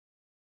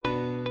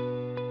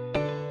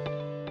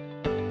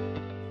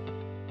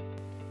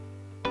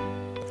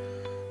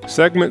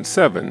Segment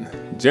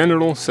 7,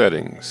 General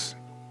Settings.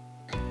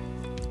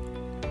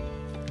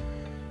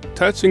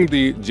 Touching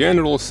the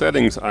General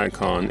Settings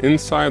icon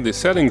inside the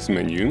Settings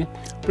menu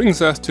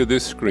brings us to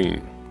this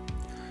screen.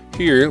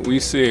 Here we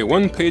see a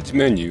one-page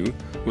menu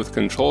with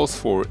controls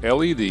for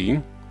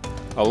LED,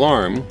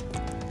 alarm,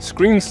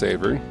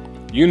 screensaver,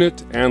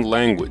 unit, and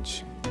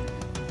language.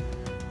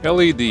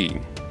 LED.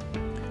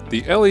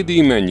 The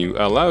LED menu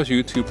allows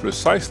you to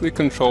precisely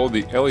control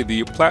the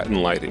LED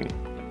platen lighting.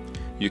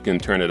 You can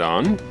turn it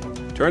on,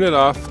 turn it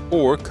off,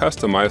 or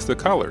customize the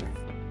color.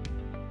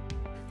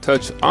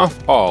 Touch Off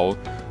All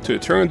to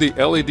turn the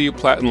LED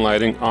platen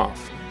lighting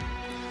off.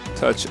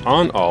 Touch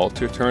On All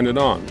to turn it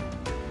on.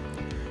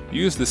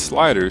 Use the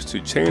sliders to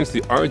change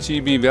the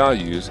RGB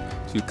values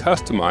to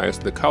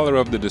customize the color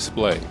of the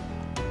display.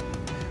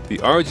 The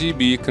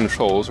RGB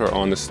controls are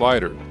on the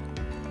slider.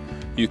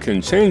 You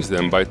can change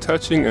them by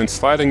touching and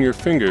sliding your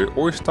finger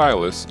or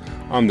stylus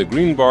on the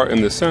green bar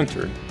in the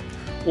center,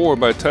 or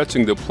by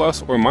touching the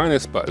plus or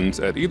minus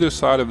buttons at either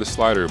side of the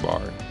slider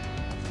bar.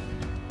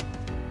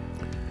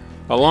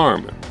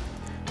 Alarm.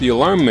 The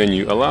alarm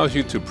menu allows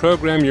you to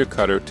program your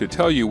cutter to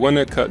tell you when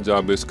a cut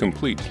job is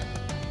complete.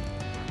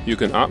 You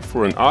can opt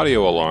for an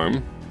audio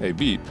alarm, a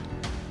beep,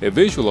 a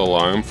visual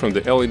alarm from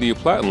the LED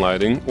platen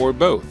lighting, or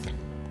both.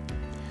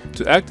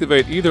 To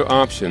activate either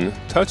option,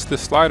 touch the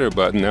slider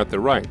button at the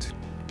right.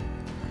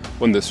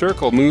 When the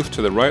circle moves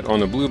to the right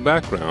on a blue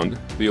background,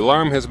 the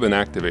alarm has been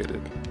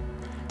activated.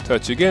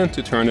 Touch again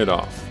to turn it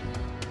off.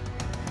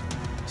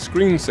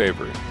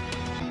 Screensaver.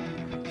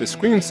 The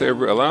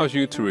screensaver allows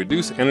you to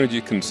reduce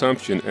energy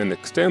consumption and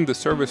extend the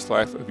service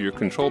life of your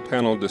control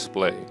panel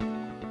display.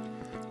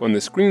 When the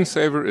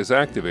screensaver is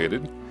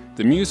activated,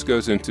 the MUSE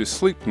goes into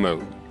sleep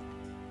mode.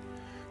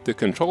 The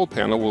control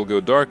panel will go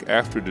dark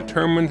after a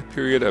determined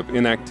period of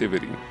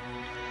inactivity.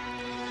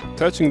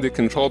 Touching the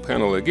control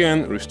panel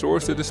again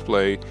restores the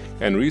display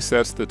and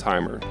resets the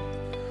timer.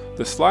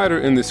 The slider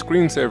in the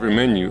screensaver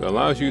menu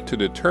allows you to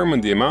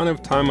determine the amount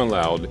of time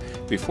allowed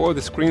before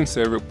the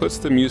screensaver puts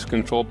the MUSE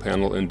control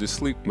panel into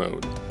sleep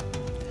mode.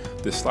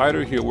 The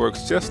slider here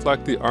works just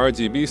like the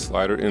RGB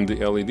slider in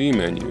the LED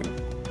menu.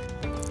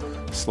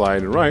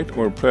 Slide right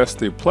or press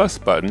the plus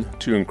button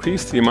to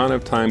increase the amount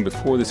of time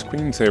before the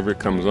screensaver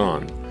comes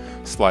on.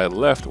 Slide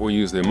left or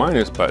use the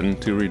minus button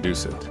to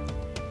reduce it.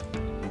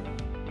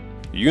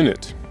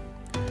 Unit.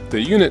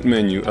 The Unit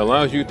menu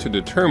allows you to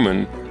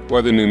determine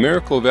whether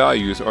numerical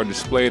values are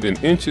displayed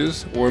in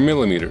inches or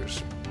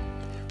millimeters.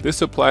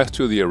 This applies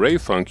to the array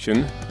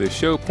function, the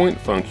show point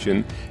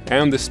function,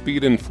 and the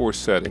speed and force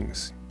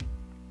settings.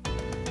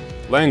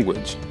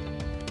 Language.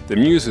 The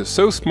MUSE is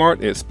so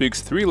smart it speaks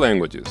 3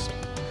 languages.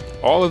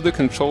 All of the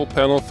control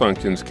panel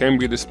functions can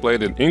be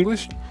displayed in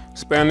English,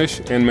 Spanish,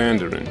 and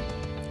Mandarin.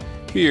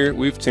 Here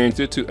we've changed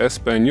it to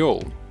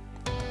Espanol.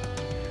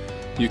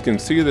 You can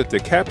see that the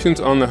captions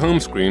on the home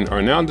screen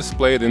are now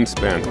displayed in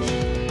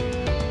Spanish.